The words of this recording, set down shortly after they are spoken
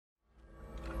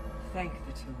Thank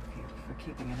the two of you for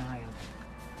keeping an eye on me.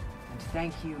 And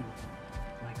thank you,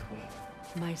 my queen.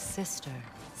 My sister,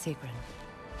 Sigrun.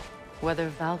 Whether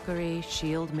Valkryie,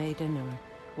 Shield Maiden, or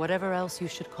whatever else you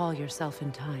should call yourself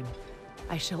in time,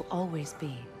 I shall always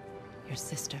be your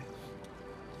sister.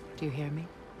 Do you hear me?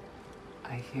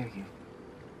 I hear you.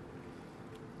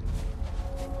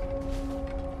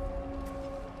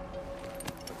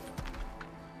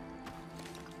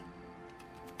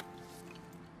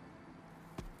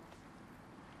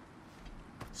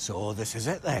 So this is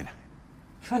it then?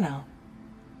 For now.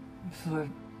 For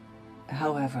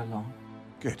however long.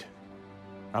 Good.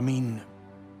 I mean,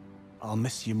 I'll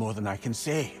miss you more than I can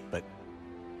say, but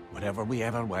whatever we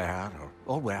ever were,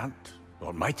 or weren't,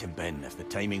 or might have been if the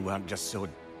timing weren't just so...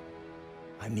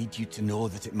 I need you to know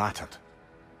that it mattered.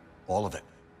 All of it.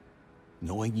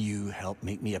 Knowing you helped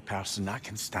make me a person I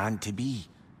can stand to be.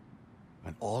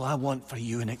 And all I want for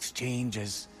you in exchange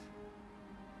is...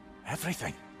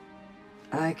 everything.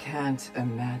 I can't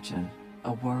imagine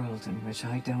a world in which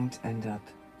I don't end up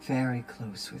very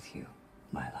close with you,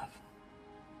 my love.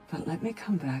 But let me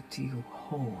come back to you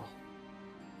whole.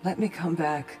 Let me come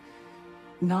back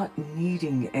not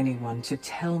needing anyone to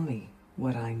tell me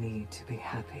what I need to be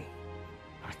happy.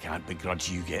 I can't begrudge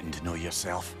you getting to know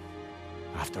yourself.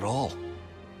 After all,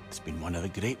 it's been one of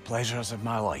the great pleasures of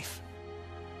my life.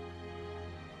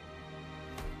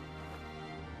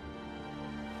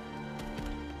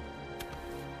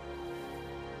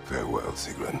 Farewell,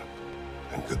 Sigrun,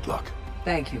 and good luck.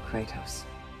 Thank you, Kratos.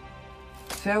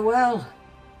 Farewell,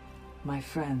 my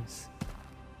friends.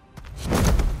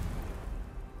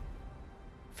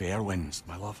 Fair winds,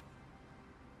 my love.